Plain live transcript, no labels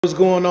What's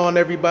going on,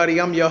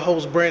 everybody? I'm your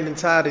host, Brandon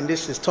Todd, and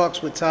this is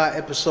Talks with Todd,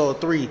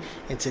 Ep.3.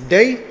 And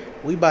today,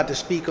 we about to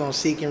speak on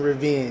seeking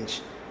revenge.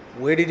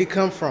 Where did it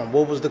come from?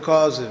 What was the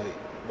cause of it?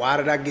 Why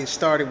did I get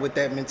started with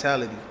that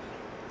mentality?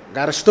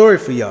 Got a story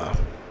for y'all.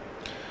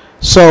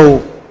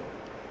 So,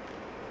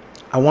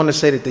 I want to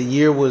say that the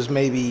year was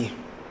maybe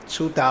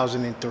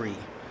 2003.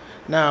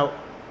 Now,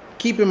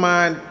 keep in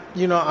mind,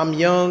 I'm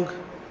young.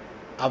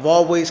 I've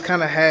always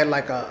kind of had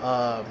like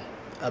a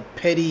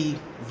petty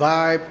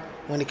vibe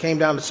when it came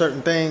down to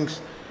certain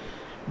things,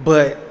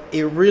 but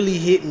it really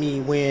hit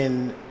me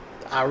when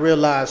I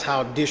realized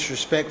how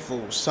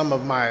disrespectful some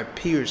of my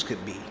peers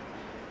could be,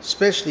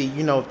 especially,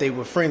 if they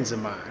were friends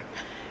of mine.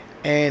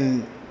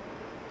 And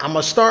I'm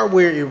gonna start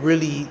where it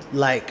really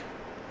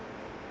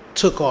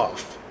took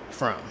off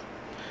from.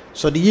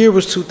 So the year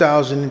was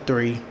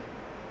 2003.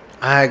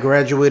 I had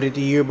graduated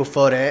the year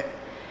before that,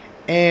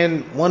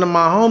 and one of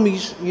my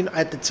homies,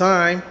 at the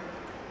time,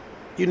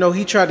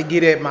 he tried to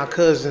get at my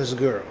cousin's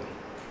girl.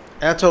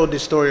 I told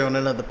this story on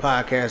another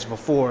podcast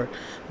before,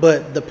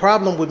 but the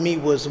problem with me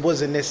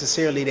wasn't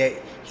necessarily that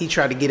he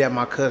tried to get at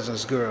my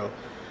cousin's girl.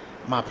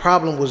 My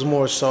problem was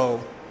more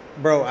so,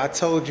 bro, I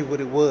told you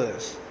what it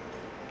was.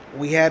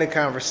 We had a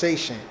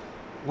conversation.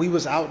 We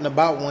was out and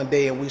about one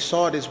day and we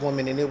saw this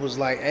woman and it was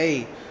like,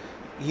 hey,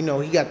 he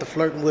got to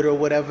flirting with her or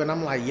whatever. And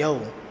I'm like,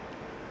 yo,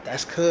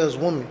 that's cuz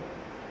woman.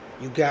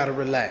 You gotta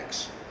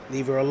relax.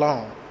 Leave her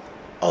alone.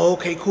 Oh,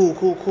 okay,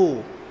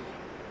 cool.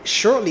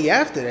 Shortly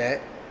after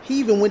that, he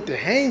even went to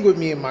hang with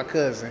me and my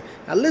cousin.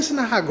 Now listen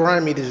to how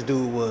grimy this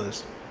dude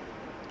was.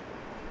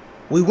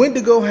 We went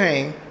to go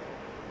hang,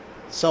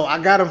 so I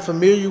got him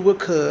familiar with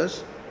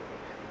cuz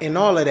and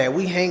all of that.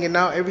 We hanging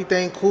out,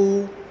 everything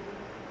cool.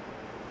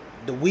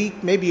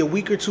 Maybe a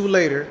week or two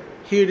later,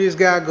 here this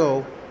guy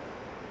go.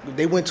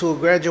 They went to a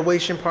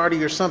graduation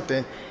party or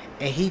something,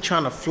 and he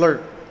trying to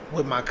flirt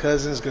with my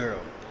cousin's girl.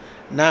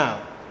 Now,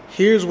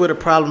 here's where the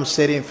problem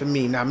set in for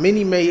me. Now,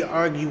 many may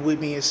argue with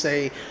me and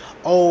say,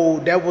 oh,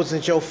 that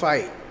wasn't your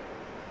fight.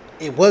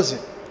 It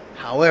wasn't.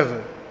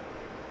 However,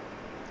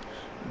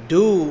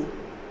 dude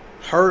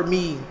heard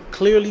me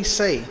clearly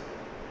say,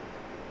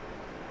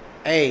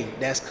 hey,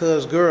 that's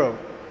cuz girl.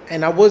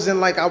 And I wasn't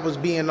like I was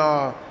being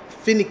all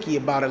finicky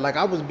about it. Like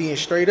I was being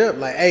straight up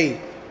like, hey,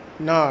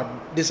 nah,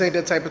 this ain't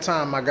that type of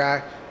time, my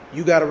guy.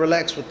 You got to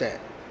relax with that.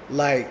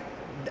 Like,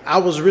 I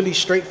was really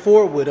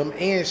straightforward with him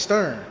and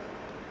stern.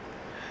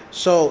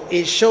 So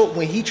it showed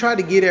when he tried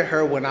to get at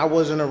her when I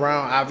wasn't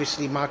around.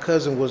 Obviously, my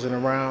cousin wasn't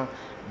around.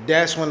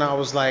 That's when I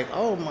was like,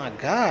 oh my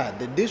God,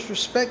 the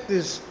disrespect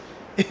is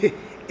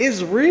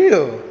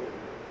real.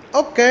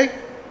 Okay,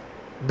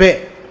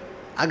 bet.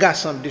 I got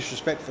something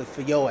disrespectful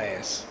for your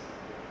ass.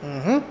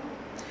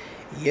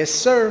 Yes,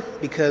 sir.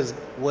 Because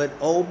what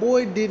old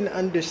boy didn't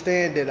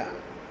understand that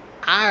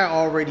I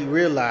already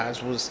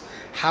realized was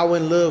how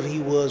in love he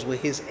was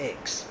with his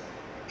ex.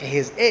 And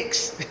his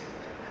ex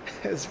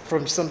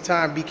from some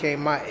time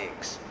became my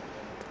ex.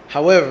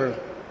 However,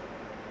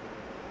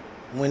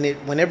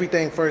 when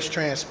everything first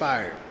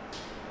transpired,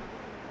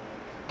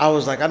 I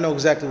was like, I know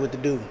exactly what to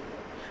do.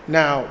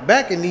 Now,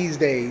 back in these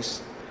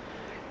days,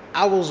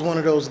 I was one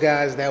of those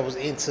guys that was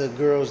into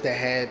girls that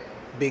had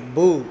big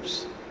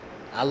boobs.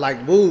 I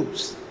like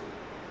boobs.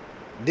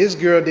 This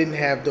girl didn't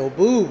have no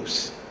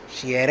boobs.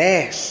 She had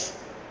ass.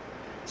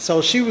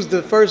 So she was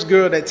the first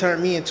girl that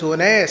turned me into an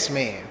ass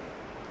man.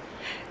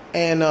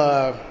 And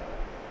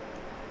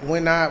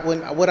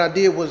what I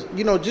did was,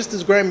 just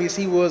as grimy as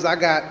he was, I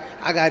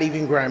got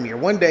even grimier.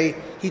 One day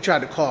he tried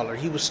to call her.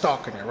 He was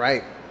stalking her,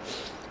 right?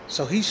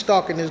 So he's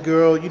stalking this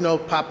girl,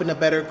 popping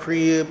up at her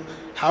crib.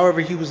 However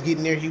he was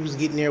getting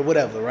there,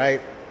 whatever, right?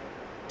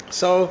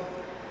 So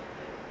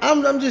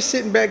I'm just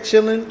sitting back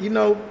chilling,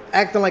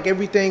 acting like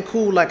everything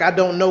cool, like I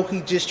don't know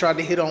he just tried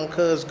to hit on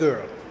cuz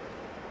girl.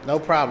 No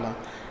problem.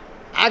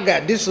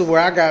 This is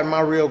where I got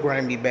my real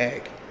grimy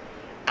bag.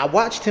 I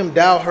watched him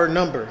dial her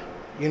number.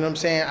 You know what I'm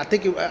saying? I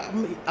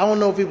don't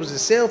know if it was a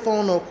cell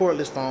phone or a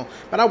cordless phone,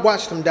 but I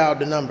watched him dial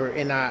the number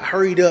and I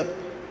hurried up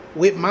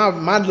with my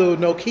little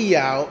Nokia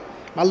out,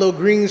 my little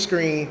green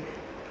screen,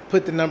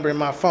 put the number in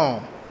my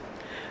phone.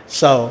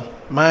 So,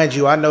 mind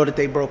you, I know that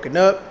they broken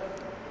up.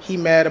 He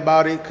mad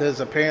about it because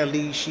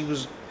apparently she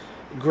was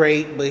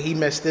great, but he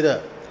messed it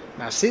up.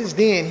 Now, since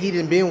then, he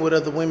done been with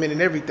other women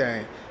and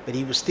everything, but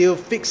he was still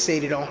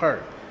fixated on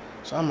her.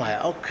 So I'm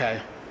like,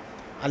 okay,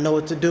 I know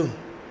what to do.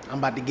 I'm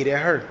about to get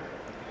at her.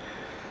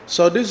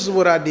 So this is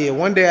what I did.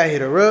 One day I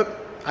hit her up.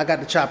 I got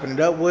to chopping it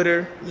up with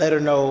her, let her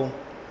know,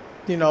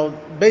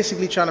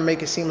 basically trying to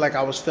make it seem like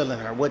I was feeling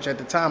her, which at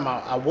the time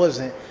I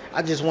wasn't.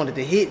 I just wanted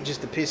to hit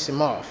just to piss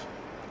him off.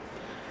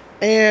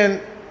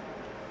 And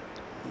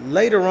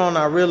later on,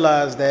 I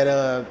realized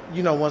that,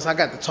 once I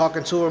got to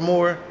talking to her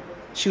more,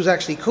 she was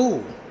actually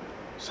cool.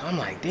 So I'm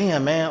like,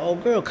 damn, man,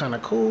 old girl kind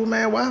of cool,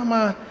 man. Why am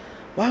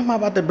I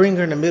about to bring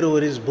her in the middle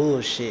of this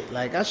bullshit?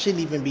 Like, I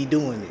shouldn't even be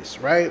doing this,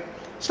 right?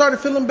 Started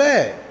feeling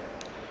bad.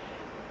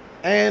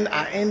 And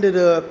I ended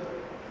up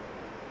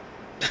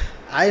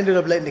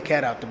letting the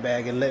cat out the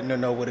bag and letting her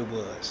know what it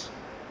was.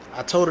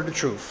 I told her the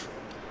truth.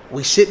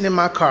 We sitting in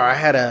my car. I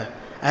had an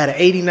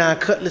 '89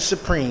 Cutlass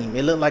Supreme.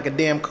 It looked like a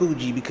damn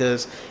Coogee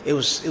because it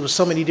was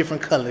so many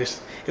different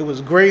colors. It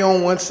was gray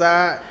on one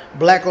side,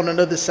 black on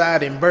another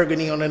side, and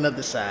burgundy on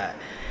another side.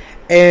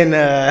 And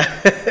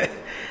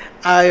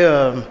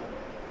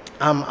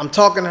I'm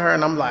talking to her,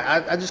 and I'm like,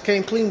 I just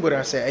came clean with her.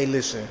 I said, hey,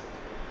 listen,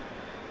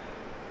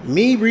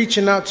 me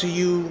reaching out to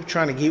you,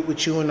 trying to get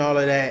with you and all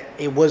of that,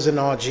 it wasn't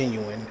all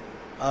genuine.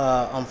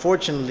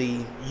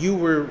 Unfortunately, you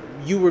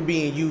were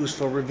being used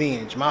for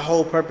revenge. My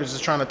whole purpose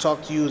of trying to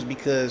talk to you is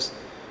because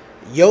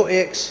your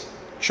ex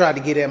tried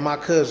to get at my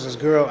cousin's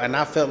girl, and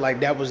I felt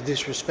like that was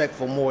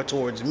disrespectful more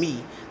towards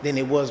me than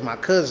it was my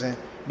cousin,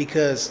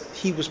 because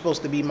he was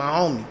supposed to be my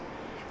homie.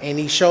 And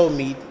he showed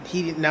me,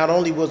 not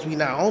only was we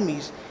not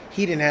homies,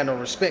 he didn't have no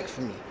respect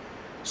for me.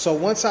 So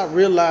once I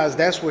realized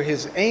that's where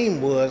his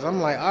aim was,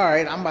 I'm like, all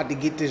right, I'm about to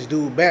get this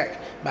dude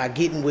back by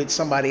getting with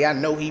somebody I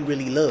know he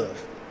really loved.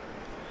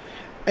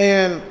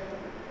 And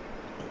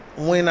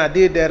when I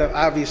did that,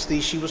 obviously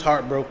she was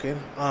heartbroken.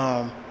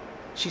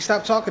 She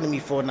stopped talking to me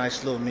for a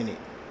nice little minute.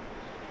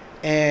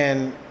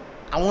 And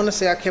I want to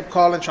say I kept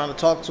calling, trying to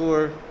talk to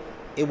her.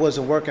 It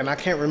wasn't working. I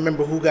can't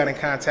remember who got in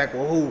contact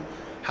with who.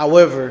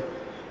 However,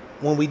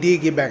 when we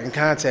did get back in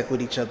contact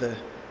with each other,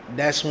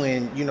 that's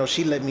when,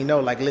 she let me know,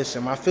 like,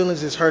 listen, my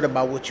feelings is hurt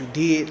about what you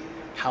did.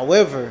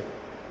 However,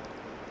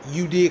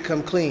 you did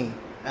come clean.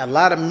 A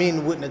lot of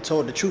men wouldn't have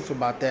told the truth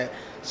about that.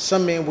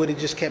 Some men would have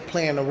just kept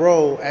playing the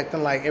role,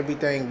 acting like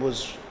everything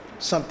was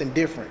something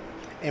different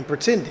and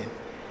pretending.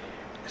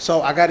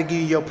 So I got to give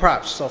you your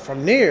props. So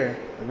from there,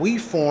 we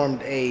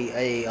formed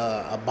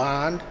a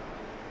bond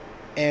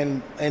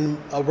and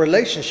a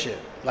relationship.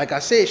 Like I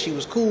said, she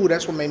was cool.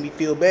 That's what made me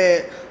feel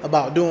bad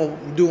about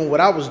doing what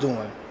I was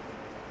doing.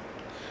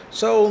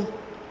 So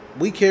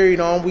we carried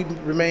on. We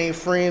remained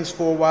friends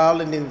for a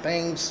while, and then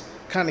things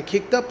kind of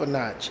kicked up a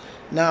notch.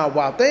 Now,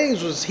 while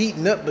things was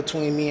heating up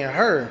between me and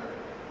her,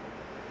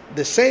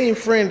 the same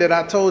friend that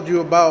I told you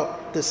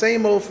about, the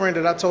same old friend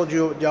that I told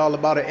y'all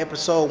about in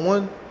episode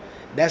 1,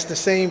 that's the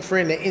same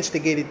friend that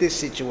instigated this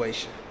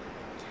situation.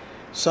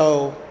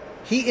 So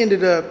he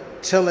ended up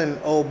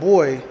telling old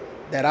boy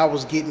that I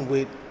was getting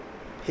with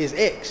his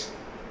ex.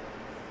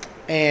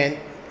 And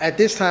at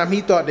this time,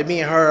 he thought that me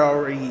and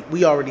her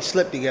we already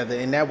slept together,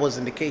 and that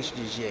wasn't the case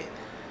just yet.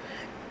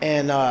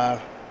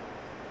 And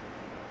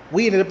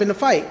we ended up in a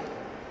fight.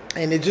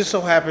 And it just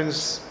so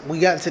happens we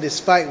got into this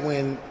fight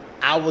when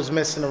I was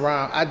messing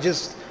around. I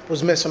just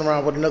was messing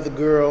around with another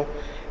girl.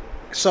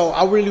 So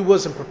I really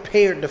wasn't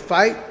prepared to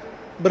fight,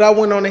 but I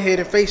went on ahead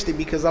and faced it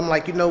because I'm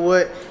like, you know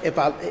what? If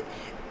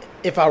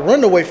I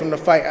run away from the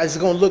fight, it's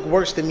going to look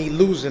worse than me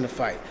losing the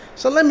fight.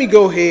 So let me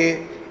go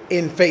ahead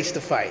and face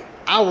the fight.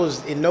 I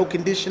was in no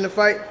condition to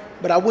fight,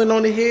 but I went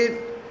on ahead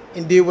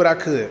and did what I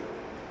could.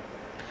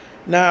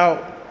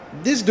 Now,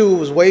 this dude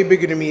was way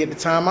bigger than me at the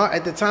time.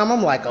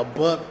 I'm like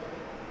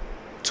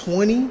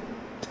 $120.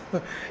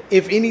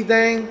 If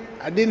anything,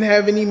 I didn't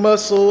have any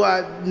muscle,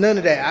 none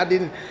of that.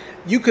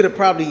 You could have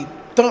probably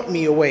thumped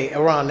me away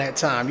around that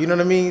time, you know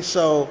what I mean?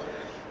 So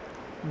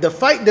the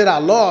fight that I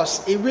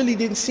lost, it really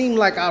didn't seem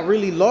like I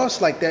really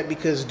lost like that,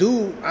 because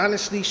dude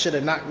honestly should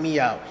have knocked me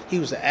out. He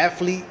was an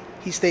athlete.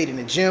 He stayed in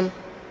the gym.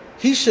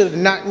 He should have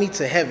knocked me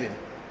to heaven,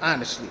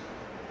 honestly.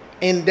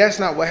 And that's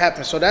not what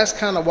happened. So that's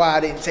kind of why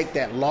I didn't take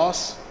that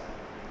loss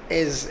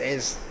as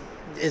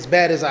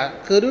bad as I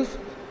could have.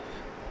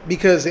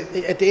 Because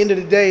at the end of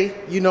the day,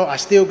 I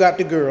still got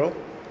the girl.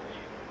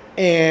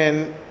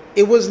 And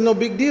it was no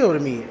big deal to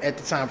me at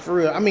the time, for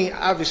real. I mean,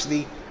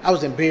 obviously, I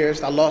was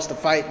embarrassed. I lost the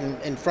fight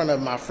in front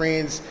of my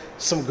friends.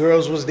 Some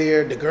girls was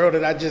there. The girl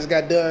that I just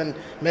got done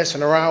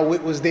messing around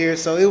with was there.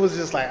 So it was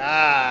just like,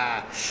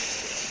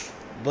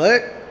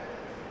 But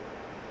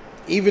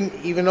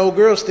even old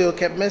girl still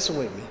kept messing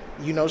with me.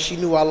 She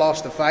knew I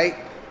lost the fight,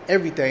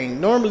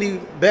 everything. Normally,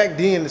 back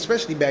then,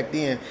 especially back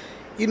then,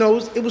 it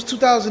was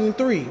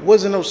 2003.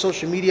 Wasn't no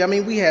social media. I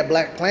mean, we had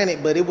Black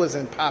Planet, but it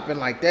wasn't popping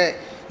like that.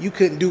 You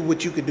couldn't do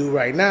what you could do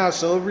right now.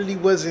 So it really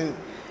wasn't,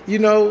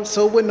 so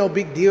it wasn't no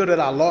big deal that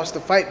I lost the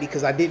fight,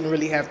 because I didn't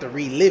really have to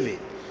relive it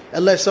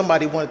unless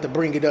somebody wanted to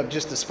bring it up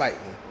just to spite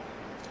me.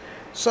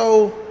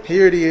 So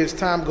here it is.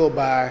 Time go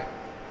by.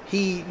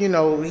 He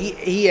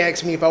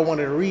asked me if I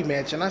wanted a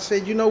rematch, and I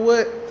said, you know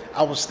what?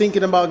 I was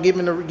thinking about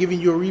giving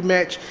you a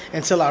rematch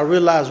until I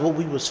realized what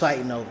we was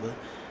fighting over.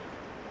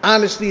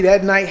 Honestly,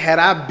 that night, had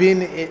I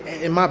been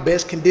in my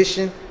best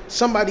condition,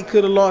 somebody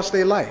could have lost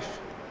their life.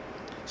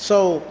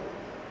 So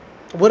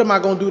what am I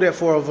going to do that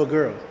for of a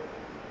girl?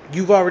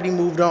 You've already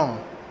moved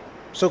on.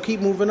 So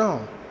keep moving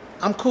on.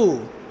 I'm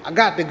cool. I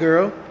got the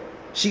girl.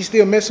 She's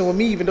still messing with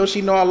me, even though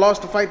she know I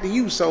lost the fight to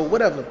you. So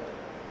whatever.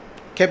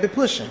 Kept it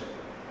pushing.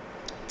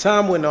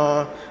 Time went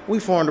on. We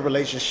formed a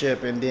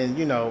relationship, and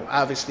then,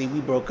 obviously we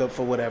broke up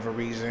for whatever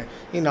reason.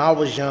 I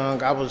was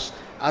young.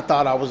 I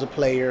thought I was a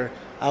player.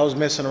 I was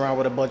messing around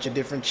with a bunch of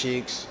different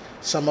chicks.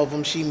 Some of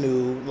them she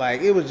knew.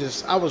 Like, it was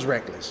just, I was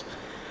reckless.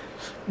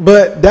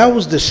 But that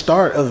was the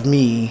start of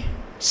me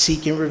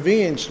seeking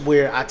revenge,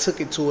 where I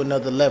took it to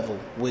another level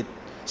with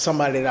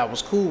somebody that I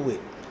was cool with.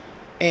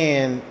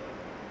 And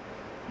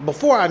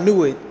before I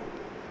knew it,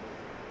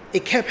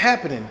 it kept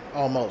happening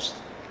almost.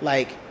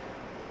 Like,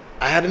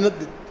 I had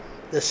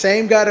the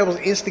same guy that was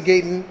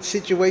instigating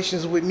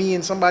situations with me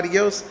and somebody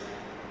else.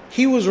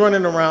 He was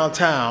running around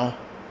town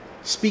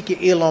speaking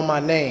ill on my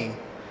name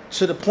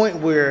to the point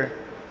where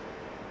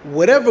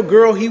whatever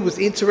girl he was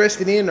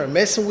interested in or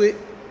messing with,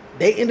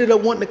 they ended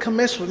up wanting to come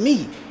mess with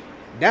me.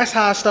 That's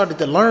how I started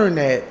to learn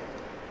that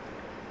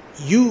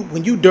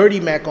when you dirty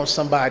mac on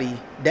somebody,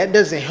 that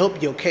doesn't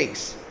help your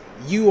case.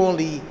 You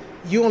only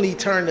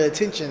turn the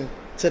attention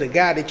to the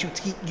guy that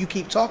you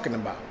keep talking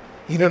about.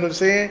 You know what I'm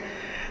saying?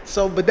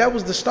 So, but that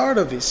was the start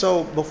of it.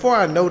 So before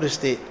I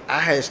noticed it, I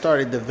had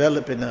started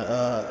developing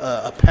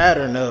a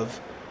pattern of,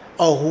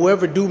 oh,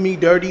 whoever do me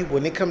dirty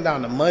when it come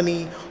down to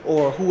money,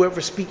 or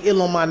whoever speak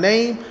ill on my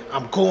name,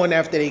 I'm going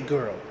after that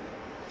girl.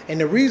 And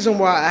the reason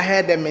why I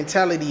had that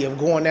mentality of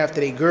going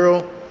after that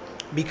girl,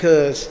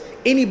 because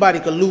anybody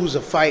could lose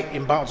a fight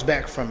and bounce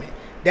back from it.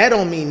 That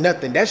don't mean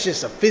nothing. That's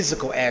just a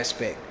physical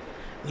aspect.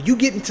 When you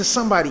get into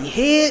somebody's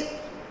head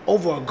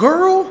over a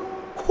girl,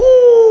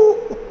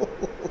 whoo,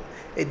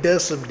 it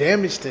does some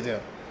damage to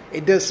them.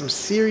 It does some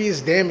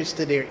serious damage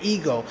to their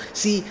ego.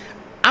 See,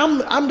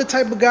 I'm the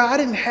type of guy,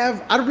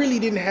 I really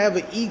didn't have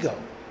an ego,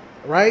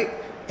 right?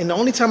 And the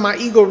only time my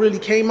ego really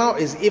came out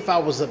is if I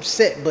was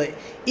upset. But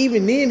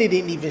even then, it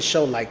didn't even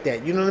show like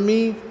that. You know what I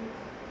mean?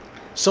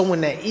 So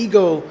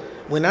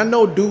when I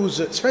know dudes,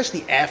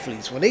 especially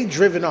athletes, when they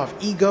driven off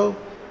ego,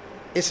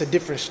 it's a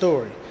different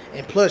story.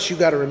 And plus, you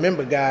got to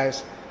remember,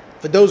 guys,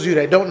 for those of you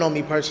that don't know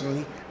me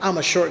personally, I'm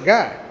a short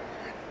guy.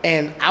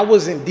 And I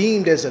wasn't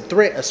deemed as a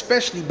threat,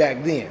 especially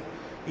back then.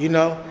 You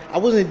know, I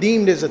wasn't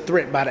deemed as a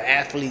threat by the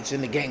athletes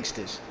and the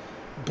gangsters.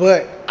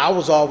 But I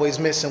was always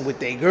messing with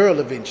their girl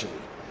eventually.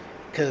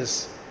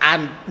 Because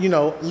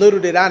little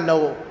did I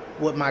know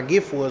what my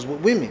gift was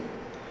with women.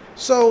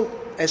 So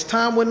as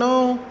time went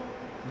on,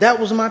 that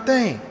was my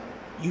thing.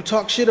 You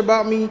talk shit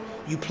about me,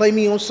 you play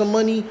me on some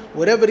money,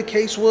 whatever the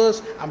case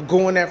was, I'm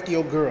going after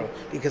your girl.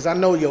 Because I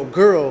know your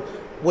girl,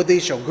 whether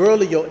it's your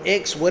girl or your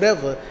ex,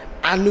 whatever,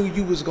 I knew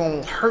you was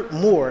going to hurt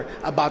more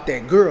about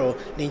that girl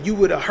than you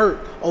would have hurt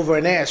over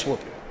an ass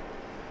whooping.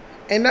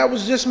 And that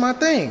was just my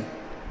thing.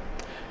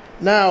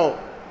 Now,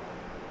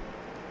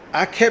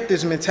 I kept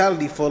this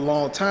mentality for a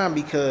long time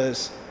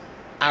because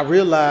I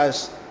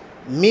realized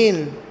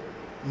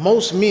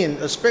most men,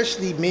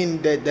 especially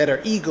men that are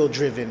ego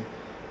driven,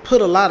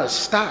 put a lot of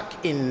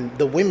stock in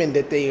the women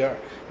that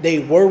they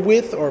were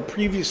with or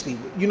previously,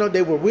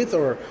 they were with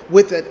or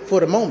with it for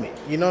the moment.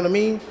 You know what I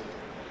mean?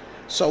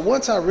 So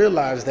once I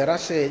realized that, I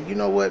said, you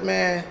know what,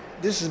 man,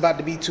 this is about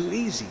to be too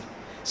easy.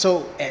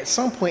 So at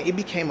some point, it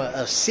became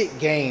a sick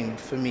game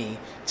for me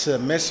to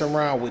mess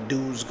around with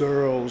dudes,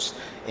 girls,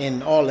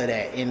 and all of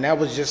that. And that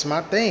was just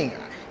my thing.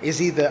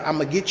 It's either I'm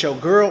going to get your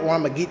girl or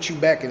I'm going to get you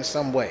back in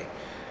some way.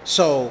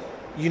 So,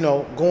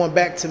 going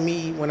back to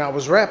me when I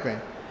was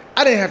rapping,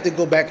 I didn't have to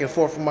go back and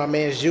forth with my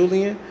man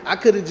Julian. I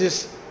could have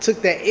just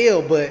took that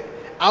L, but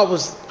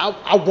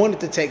I wanted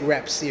to take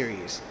rap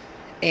serious.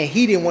 And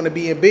he didn't want to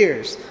be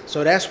embarrassed.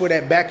 So that's where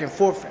that back and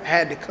forth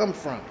had to come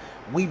from.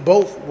 We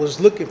both was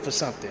looking for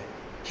something.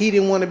 He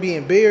didn't want to be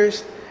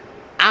embarrassed.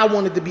 I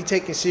wanted to be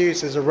taken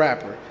serious as a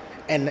rapper.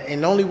 And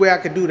the only way I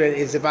could do that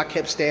is if I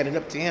kept standing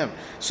up to him.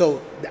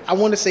 So I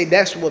want to say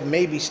that's what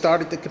maybe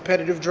started the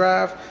competitive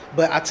drive,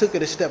 but I took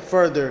it a step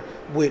further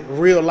with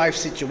real life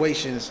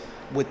situations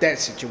with that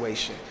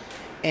situation.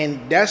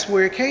 And that's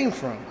where it came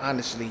from,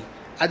 honestly.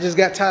 I just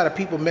got tired of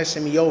people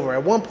messing me over.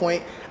 At one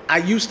point, I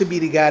used to be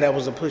the guy that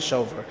was a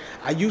pushover.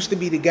 I used to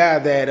be the guy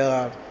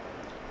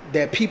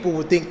that people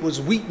would think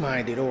was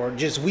weak-minded or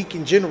just weak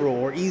in general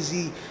or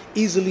easily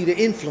to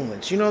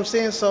influence. You know what I'm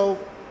saying? So,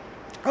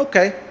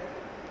 okay.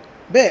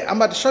 Bet, I'm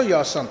about to show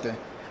y'all something.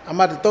 I'm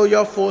about to throw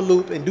y'all for a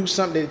loop and do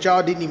something that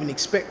y'all didn't even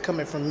expect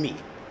coming from me.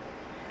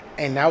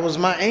 And that was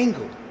my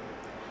angle.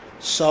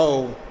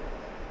 So,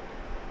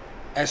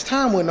 as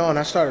time went on,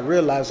 I started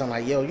realizing,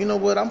 like, yo, you know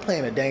what? I'm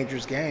playing a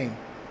dangerous game.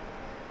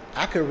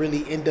 I could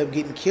really end up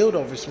getting killed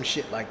over some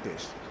shit like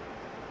this.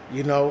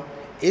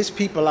 It's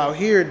people out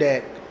here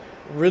that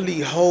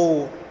really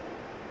hold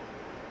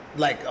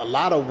like a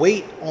lot of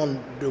weight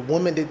on the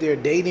woman that they're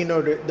dating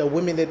or the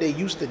women that they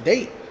used to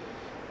date.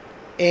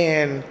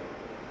 And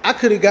I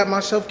could have got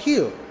myself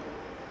killed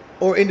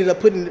or ended up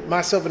putting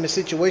myself in a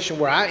situation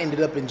where I ended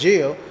up in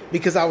jail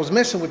because I was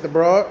messing with the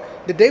broad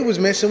that they was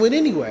messing with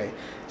anyway.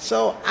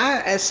 So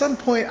at some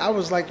point I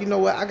was like, you know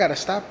what, I gotta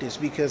stop this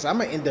because I'm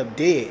gonna end up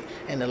dead.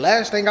 And the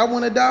last thing I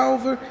wanna die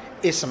over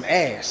is some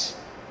ass.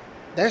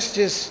 That's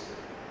just,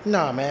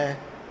 nah, man.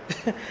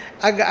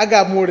 I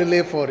got more to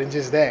live for than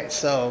just that.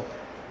 So,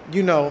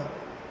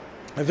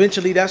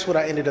 eventually that's what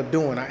I ended up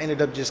doing. I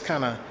ended up just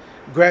kind of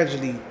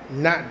gradually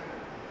not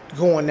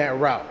going that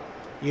route,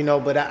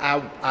 but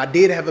I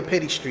did have a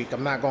petty streak.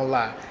 I'm not gonna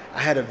lie.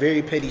 I had a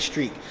very petty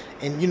streak.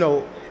 And,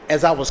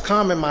 as I was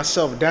calming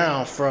myself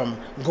down from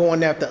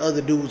going after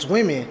other dudes'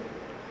 women,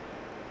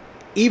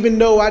 even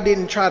though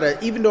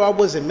I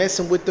wasn't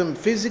messing with them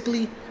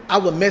physically, I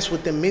would mess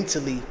with them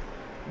mentally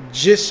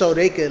just so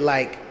they could,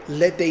 like,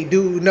 let they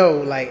dude know,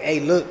 like, hey,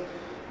 look,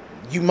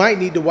 you might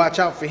need to watch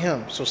out for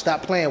him, so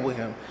stop playing with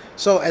him.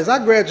 So as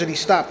I gradually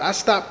stopped, I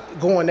stopped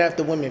going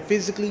after women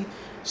physically,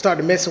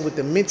 started messing with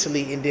them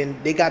mentally, and then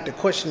they got to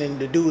questioning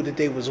the dude that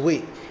they was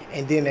with.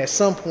 And then at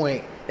some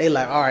point, they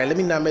like, all right, let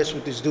me not mess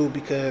with this dude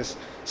because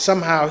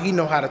somehow he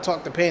know how to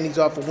talk the panties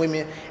off of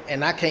women,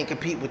 and I can't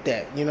compete with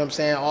that. You know what I'm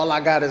saying? All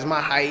I got is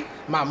my height,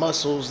 my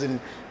muscles, and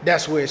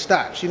that's where it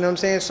stops. You know what I'm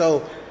saying? So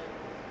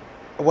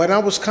when I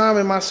was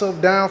calming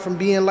myself down from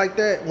being like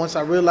that, once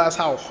I realized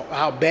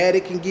how bad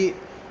it can get,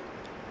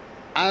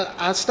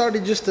 I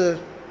started just to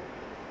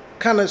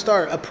kind of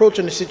start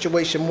approaching the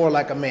situation more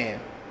like a man.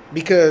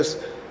 Because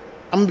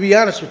I'm gonna be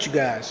honest with you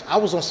guys, I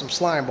was on some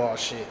slime ball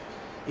shit.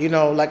 You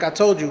know, like I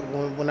told you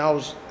when I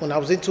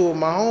was into it with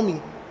my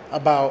homie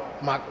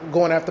about my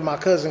going after my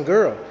cousin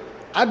girl,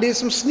 I did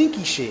some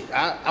sneaky shit.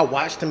 I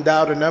watched him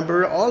dial the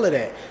number, all of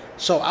that.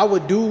 So I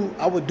would do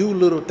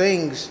little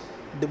things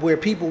where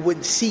people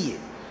wouldn't see it.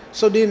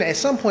 So then at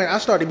some point I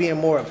started being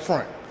more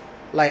upfront.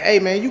 Like, hey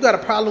man, you got a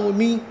problem with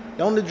me?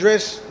 Don't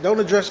address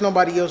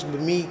nobody else but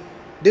me.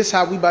 This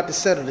how we about to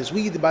settle this.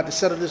 We either about to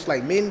settle this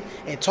like men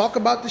and talk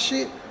about the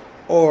shit,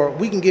 or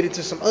we can get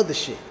into some other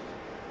shit.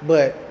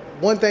 But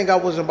one thing I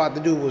wasn't about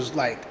to do was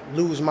like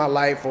lose my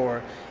life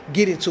or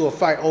get into a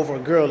fight over a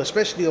girl,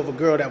 especially over a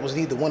girl that was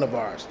neither one of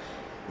ours.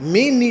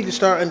 Men need to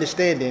start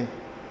understanding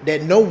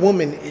that no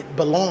woman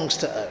belongs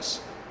to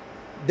us.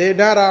 They're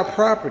not our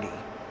property.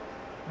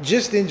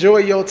 Just enjoy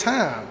your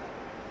time.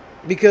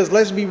 Because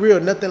let's be real,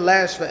 nothing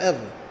lasts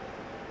forever.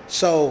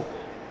 So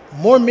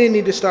more men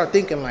need to start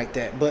thinking like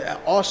that.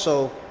 But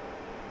also,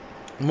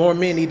 more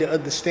men need to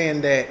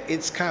understand that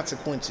it's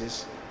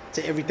consequences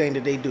to everything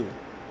that they do.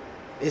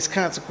 It's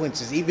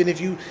consequences. Even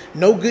if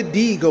no good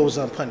deed goes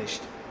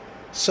unpunished.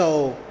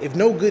 So if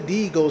no good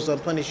deed goes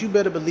unpunished, you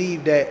better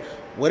believe that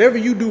whatever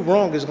you do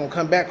wrong is going to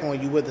come back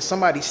on you, whether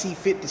somebody see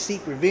fit to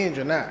seek revenge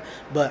or not.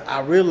 But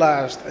I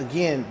realized,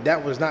 again,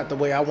 that was not the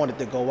way I wanted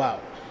to go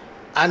out.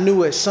 I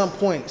knew at some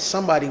point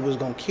somebody was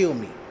going to kill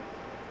me.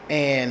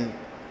 And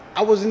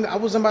I wasn't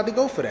about to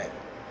go for that.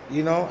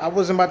 You know, I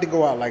wasn't about to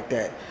go out like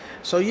that.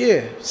 So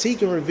yeah,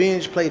 seeking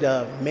revenge played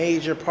a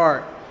major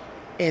part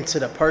into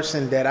the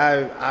person that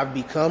I've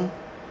become.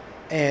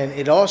 And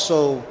it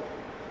also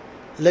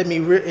let me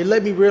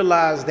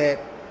realize that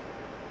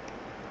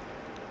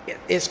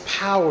it's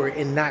power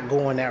in not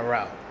going that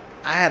route.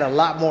 I had a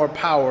lot more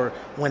power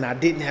when I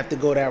didn't have to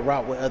go that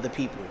route with other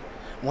people.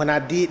 When I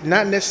did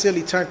not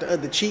necessarily turn the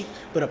other cheek,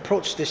 but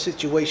approach the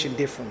situation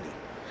differently.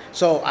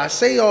 So I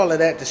say all of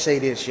that to say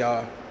this,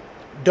 y'all.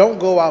 Don't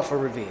go out for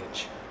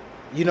revenge.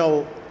 You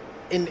know,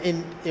 and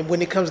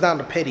when it comes down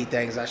to petty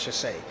things, I should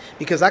say.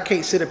 Because I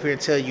can't sit up here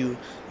and tell you,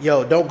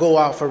 yo, don't go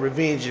out for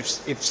revenge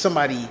if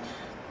somebody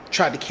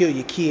tried to kill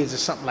your kids or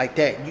something like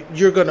that.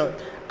 You're going to,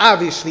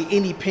 obviously,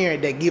 any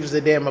parent that gives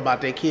a damn about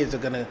their kids are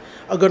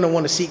gonna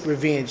want to seek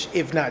revenge,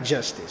 if not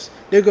justice.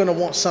 They're going to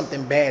want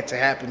something bad to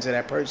happen to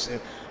that person,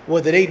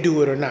 whether they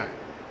do it or not.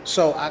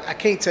 So I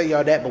can't tell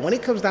y'all that, but when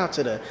it comes down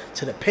to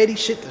the petty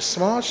shit, the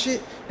small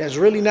shit that's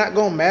really not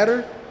gonna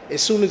matter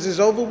as soon as it's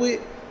over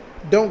with,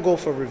 don't go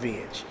for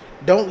revenge.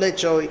 Don't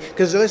let your,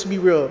 because let's be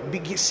real,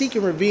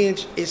 seeking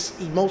revenge is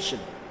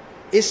emotional.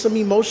 It's some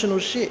emotional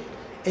shit,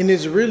 and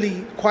it's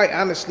really, quite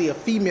honestly, a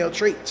female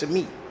trait to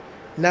me.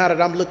 Now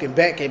that I'm looking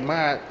back at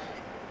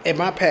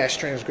my past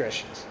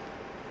transgressions,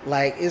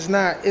 like it's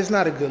not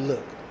a good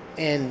look,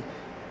 and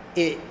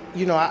it.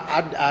 You know,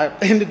 I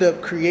ended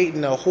up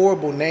creating a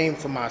horrible name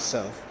for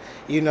myself.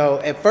 You know,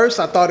 at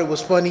first I thought it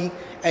was funny.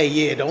 Hey,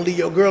 yeah, don't leave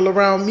your girl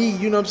around me.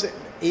 You know what I'm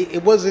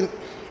saying?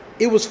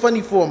 It was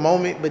funny for a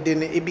moment, but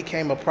then it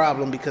became a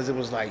problem because it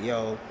was like,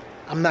 yo,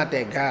 I'm not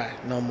that guy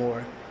no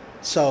more.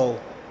 So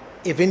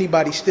if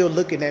anybody's still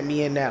looking at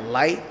me in that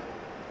light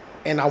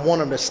and I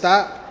want them to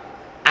stop,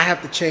 I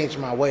have to change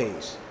my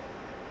ways.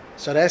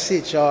 So that's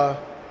it, y'all.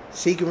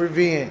 Seeking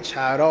revenge,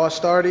 how it all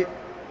started.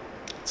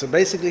 So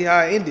basically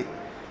how it ended.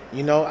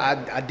 You know,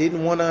 I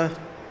didn't want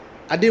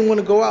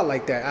to go out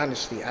like that,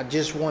 honestly. I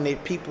just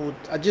wanted people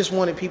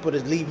to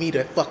leave me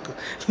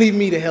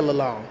the hell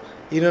alone.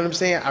 You know what I'm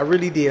saying? I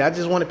really did. I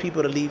just wanted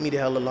people to leave me the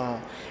hell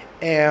alone.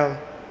 And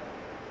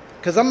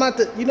cuz I'm not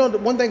the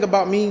one thing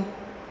about me,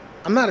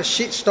 I'm not a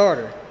shit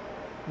starter,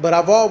 but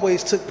I've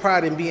always took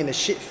pride in being a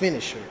shit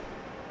finisher.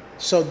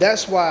 So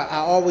that's why I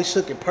always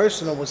took it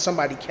personal when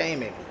somebody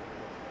came at me.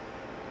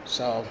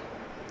 So,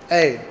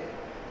 hey,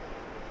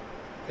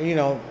 you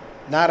know,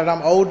 now that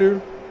I'm older,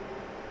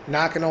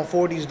 knocking on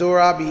 40's door,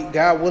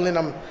 God willing,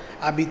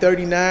 I'll be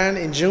 39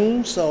 in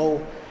June.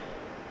 So,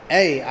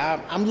 hey,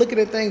 I'm looking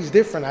at things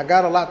different. I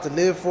got a lot to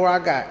live for. I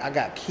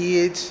got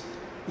kids.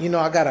 You know,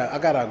 I got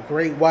a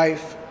great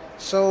wife.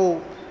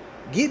 So,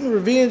 getting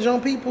revenge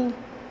on people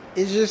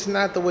is just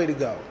not the way to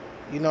go.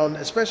 You know,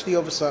 especially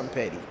over something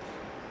petty.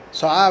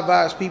 So I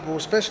advise people,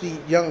 especially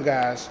young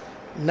guys,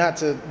 not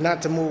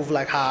to move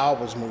like how I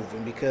was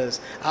moving, because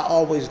I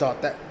always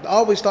thought that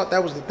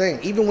was the thing.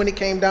 Even when it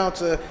came down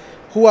to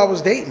who I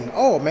was dating,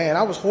 oh man,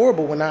 I was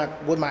horrible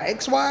with my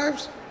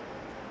ex-wives.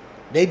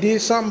 They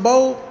did something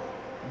bold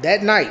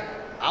that night.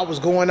 I was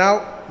going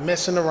out,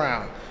 messing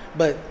around.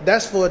 But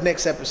that's for the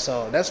next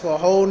episode. That's for a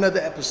whole nother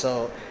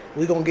episode.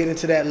 We're going to get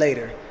into that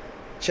later.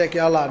 Check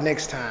y'all out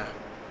next time.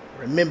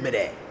 Remember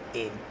that.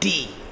 Indeed.